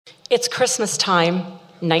It's Christmas time,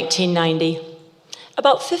 1990.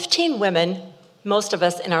 About 15 women, most of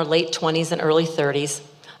us in our late 20s and early 30s,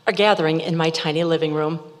 are gathering in my tiny living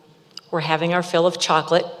room. We're having our fill of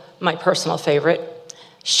chocolate, my personal favorite,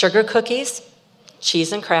 sugar cookies,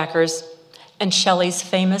 cheese and crackers, and Shelley's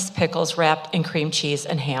famous pickles wrapped in cream cheese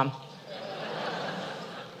and ham.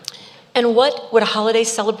 And what would a holiday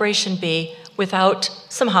celebration be without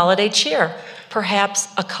some holiday cheer? Perhaps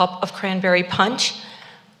a cup of cranberry punch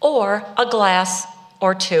or a glass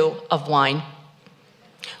or two of wine.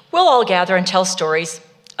 We'll all gather and tell stories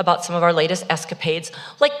about some of our latest escapades,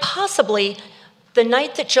 like possibly the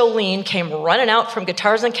night that Jolene came running out from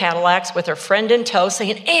Guitars and Cadillacs with her friend in tow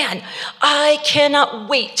saying, "Ann, I cannot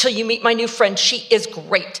wait till you meet my new friend. She is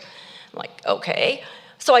great." I'm like, okay.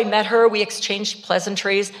 So I met her, we exchanged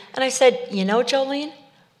pleasantries, and I said, "You know, Jolene,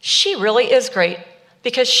 she really is great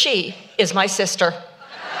because she is my sister."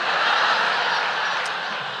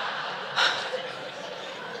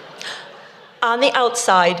 On the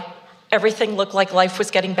outside, everything looked like life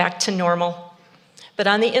was getting back to normal. But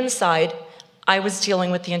on the inside, I was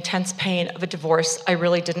dealing with the intense pain of a divorce I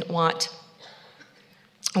really didn't want.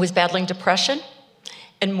 I was battling depression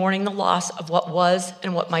and mourning the loss of what was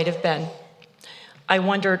and what might have been. I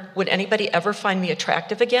wondered, would anybody ever find me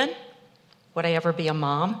attractive again? Would I ever be a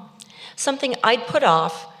mom? Something I'd put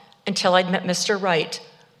off until I'd met Mr. Right,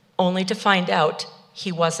 only to find out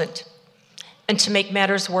he wasn't. And to make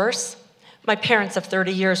matters worse, my parents of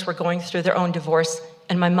 30 years were going through their own divorce,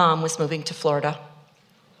 and my mom was moving to Florida.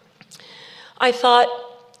 I thought,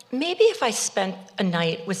 maybe if I spent a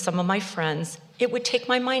night with some of my friends, it would take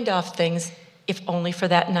my mind off things, if only for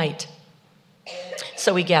that night.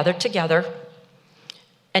 So we gathered together,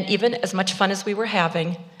 and even as much fun as we were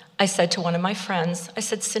having, I said to one of my friends, I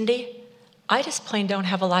said, "Cindy, I just plain don't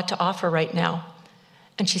have a lot to offer right now."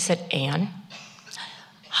 And she said, "Ann,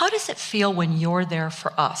 how does it feel when you're there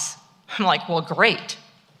for us?" I'm like, "Well, great."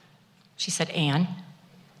 She said, "Ann,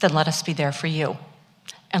 then let us be there for you,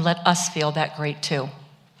 and let us feel that great too."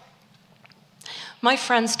 My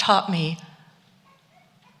friends taught me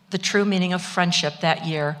the true meaning of friendship that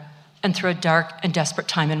year and through a dark and desperate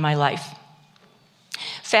time in my life.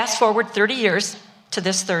 Fast forward 30 years to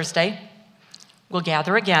this Thursday, we'll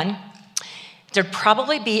gather again. There'd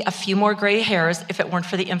probably be a few more gray hairs if it weren't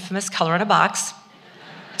for the infamous color in a box.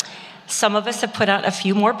 Some of us have put on a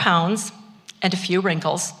few more pounds and a few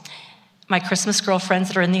wrinkles. My Christmas girlfriends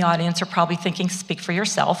that are in the audience are probably thinking, "Speak for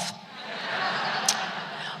yourself."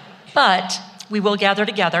 But we will gather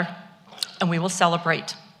together and we will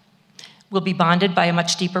celebrate. We'll be bonded by a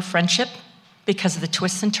much deeper friendship because of the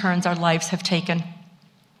twists and turns our lives have taken.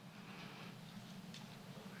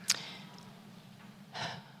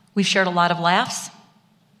 We've shared a lot of laughs,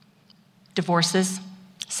 divorces,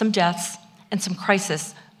 some deaths, and some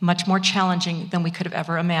crises much more challenging than we could have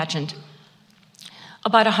ever imagined.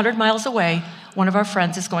 About 100 miles away, one of our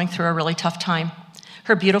friends is going through a really tough time.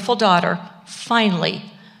 Her beautiful daughter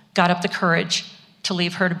finally got up the courage to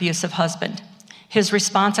leave her abusive husband. His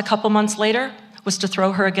response a couple months later was to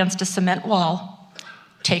throw her against a cement wall,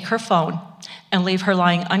 take her phone, and leave her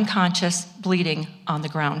lying unconscious, bleeding on the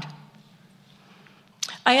ground.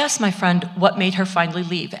 I asked my friend what made her finally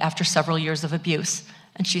leave after several years of abuse,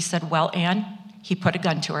 and she said, "Well, Ann, he put a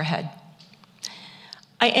gun to her head."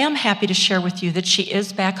 I am happy to share with you that she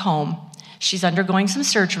is back home. She's undergoing some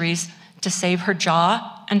surgeries to save her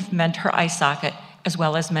jaw and mend her eye socket, as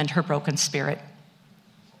well as mend her broken spirit.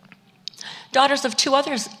 Daughters of two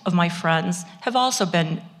others of my friends have also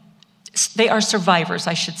they are survivors,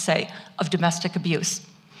 I should say, of domestic abuse.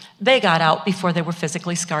 They got out before they were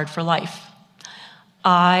physically scarred for life.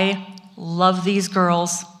 I love these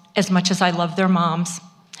girls as much as I love their moms,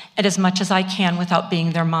 and as much as I can without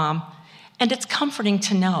being their mom. And it's comforting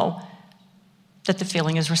to know that the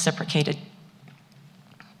feeling is reciprocated.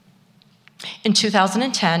 In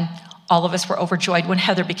 2010, all of us were overjoyed when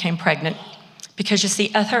Heather became pregnant, because you see,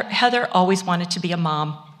 Heather always wanted to be a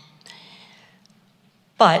mom.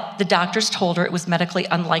 But the doctors told her it was medically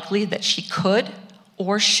unlikely that she could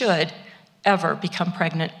or should ever become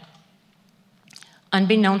pregnant.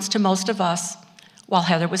 Unbeknownst to most of us, while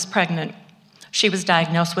Heather was pregnant, she was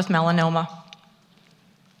diagnosed with melanoma.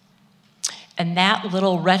 And that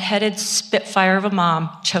little redheaded spitfire of a mom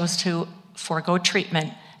chose to forego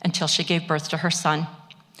treatment until she gave birth to her son.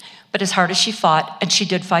 But as hard as she fought, and she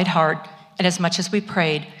did fight hard, and as much as we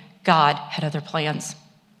prayed, God had other plans.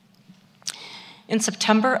 In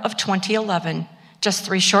September of 2011, just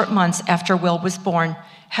 3 short months after Will was born,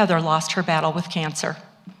 Heather lost her battle with cancer.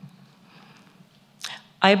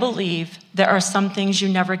 I believe there are some things you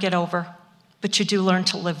never get over, but you do learn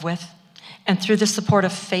to live with. And through the support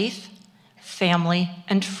of faith, family,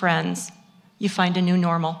 and friends, you find a new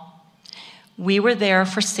normal. We were there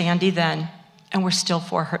for Sandy then, and we're still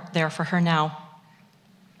there for her now.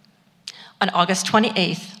 On August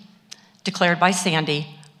 28th, declared by Sandy,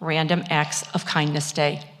 Random Acts of Kindness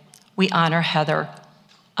Day, we honor Heather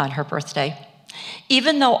on her birthday.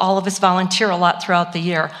 Even though all of us volunteer a lot throughout the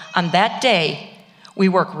year, on that day, we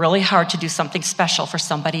work really hard to do something special for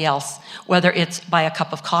somebody else, whether it's buy a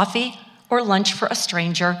cup of coffee or lunch for a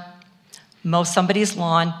stranger, mow somebody's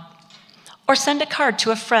lawn, or send a card to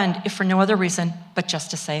a friend if for no other reason but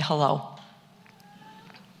just to say hello.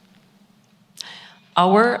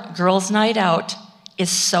 Our Girls' Night Out is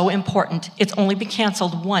so important. It's only been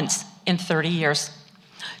canceled once in 30 years.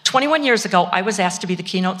 21 years ago, I was asked to be the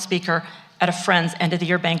keynote speaker at a friend's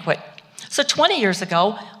end-of-the-year banquet. So 20 years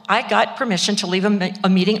ago, I got permission to leave a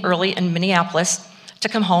meeting early in Minneapolis to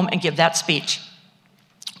come home and give that speech.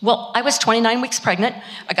 Well, I was 29 weeks pregnant.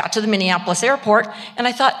 I got to the Minneapolis airport, and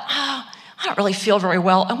I thought, I don't really feel very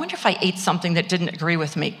well. I wonder if I ate something that didn't agree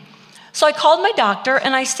with me. So I called my doctor,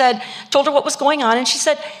 and I told her what was going on, and she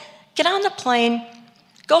said, get on the plane,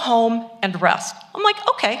 go home, and rest. I'm like,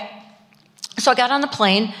 okay. So I got on the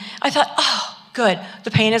plane. I thought, oh, good,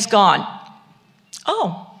 the pain is gone.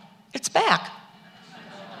 Oh, it's back.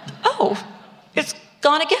 Oh, it's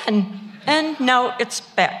gone again. And now it's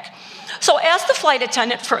back. So I asked the flight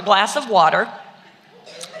attendant for a glass of water,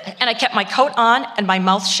 and I kept my coat on and my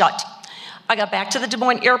mouth shut. I got back to the Des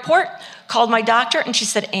Moines airport, called my doctor, and she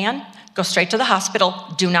said, Ann, go straight to the hospital,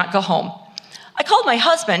 do not go home. I called my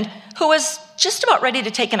husband, who was just about ready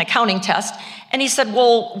to take an accounting test, and he said,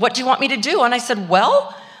 well, what do you want me to do? And I said,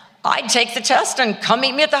 well, I'd take the test and come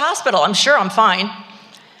meet me at the hospital. I'm sure I'm fine.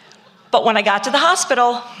 But when I got to the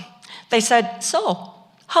hospital, they said, so,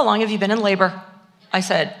 how long have you been in labor? I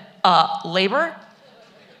said, labor?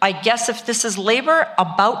 I guess if this is labor,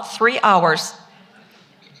 about 3 hours.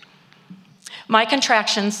 My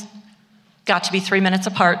contractions got to be 3 minutes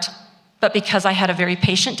apart, but because I had a very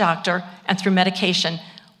patient doctor and through medication,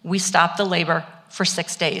 we stopped the labor for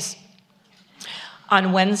 6 days.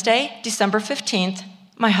 On Wednesday, December 15th,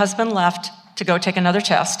 my husband left to go take another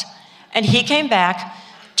test, and he came back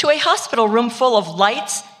to a hospital room full of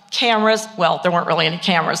lights, cameras, well, there weren't really any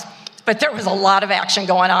cameras, but there was a lot of action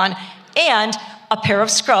going on, and a pair of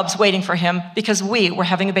scrubs waiting for him because we were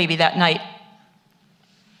having a baby that night.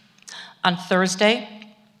 On Thursday,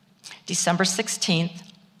 December 16th,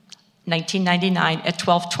 1999, at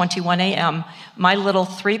 12:21 a.m., my little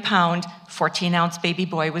 3-pound, 14-ounce baby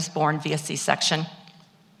boy was born via C-section.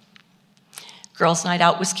 Girls' Night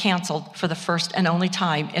Out was canceled for the first and only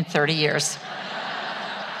time in 30 years.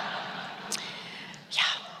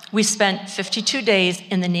 We spent 52 days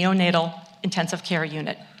in the neonatal intensive care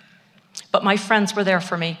unit. But my friends were there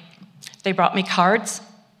for me. They brought me cards,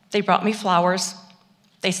 they brought me flowers,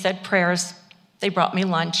 they said prayers, they brought me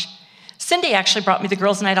lunch. Cindy actually brought me the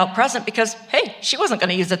Girls' Night Out present because, hey, she wasn't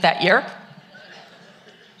gonna use it that year.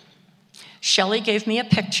 Shelley gave me a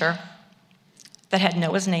picture that had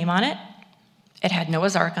Noah's name on it, it had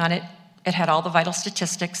Noah's Ark on it, it had all the vital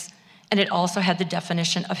statistics, and it also had the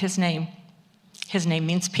definition of his name. His name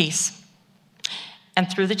means peace.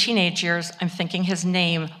 And through the teenage years, I'm thinking his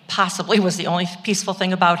name possibly was the only peaceful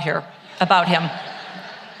thing about him.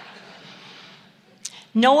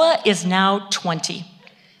 Noah is now 20.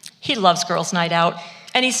 He loves Girls' Night Out,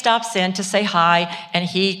 and he stops in to say hi, and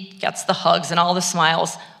he gets the hugs and all the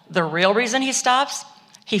smiles. The real reason he stops,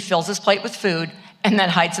 he fills his plate with food and then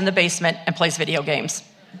hides in the basement and plays video games.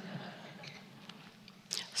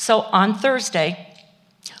 So on Thursday,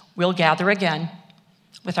 we'll gather again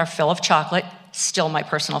with our fill of chocolate, still my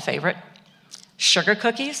personal favorite, sugar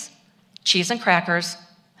cookies, cheese and crackers,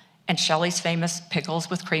 and Shelley's famous pickles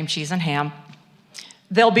with cream cheese and ham.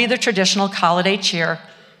 There'll be the traditional holiday cheer,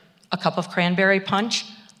 a cup of cranberry punch,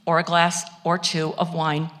 or a glass or two of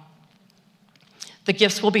wine. The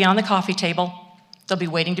gifts will be on the coffee table. They'll be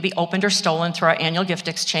waiting to be opened or stolen through our annual gift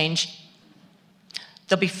exchange.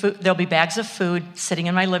 There'll be bags of food sitting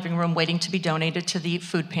in my living room waiting to be donated to the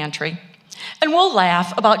food pantry. And we'll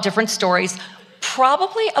laugh about different stories,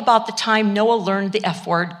 probably about the time Noah learned the F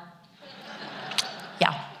word.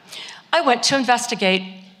 Yeah. I went to investigate,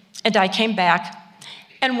 and I came back,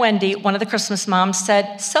 and Wendy, one of the Christmas moms,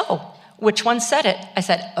 said, so, which one said it? I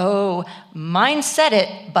said, oh, mine said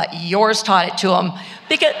it, but yours taught it to him.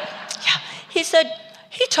 Because, yeah, he said,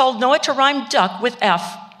 he told Noah to rhyme duck with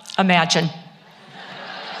F. Imagine.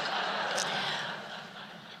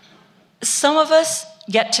 Some of us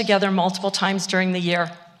get together multiple times during the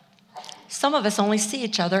year. Some of us only see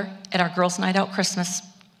each other at our Girls' Night Out Christmas.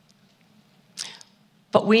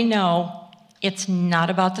 But we know It's not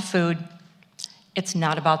about the food, it's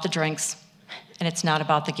not about the drinks, and it's not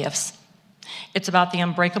about the gifts. It's about the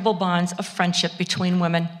unbreakable bonds of friendship between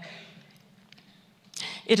women.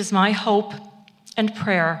 It is my hope and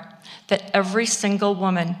prayer that every single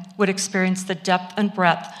woman would experience the depth and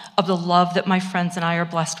breadth of the love that my friends and I are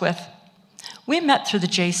blessed with. We met through the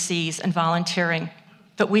JCs and volunteering,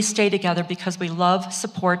 but we stay together because we love,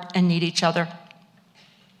 support, and need each other.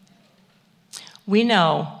 We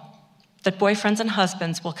know that boyfriends and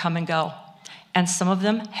husbands will come and go, and some of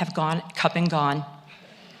them have come and gone.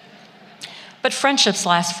 But friendships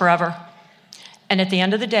last forever. And at the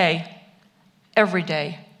end of the day, every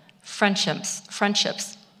day,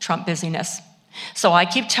 friendships trump busyness. So I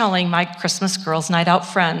keep telling my Christmas Girls Night Out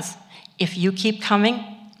friends, if you keep coming,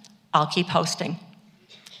 I'll keep hosting.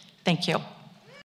 Thank you.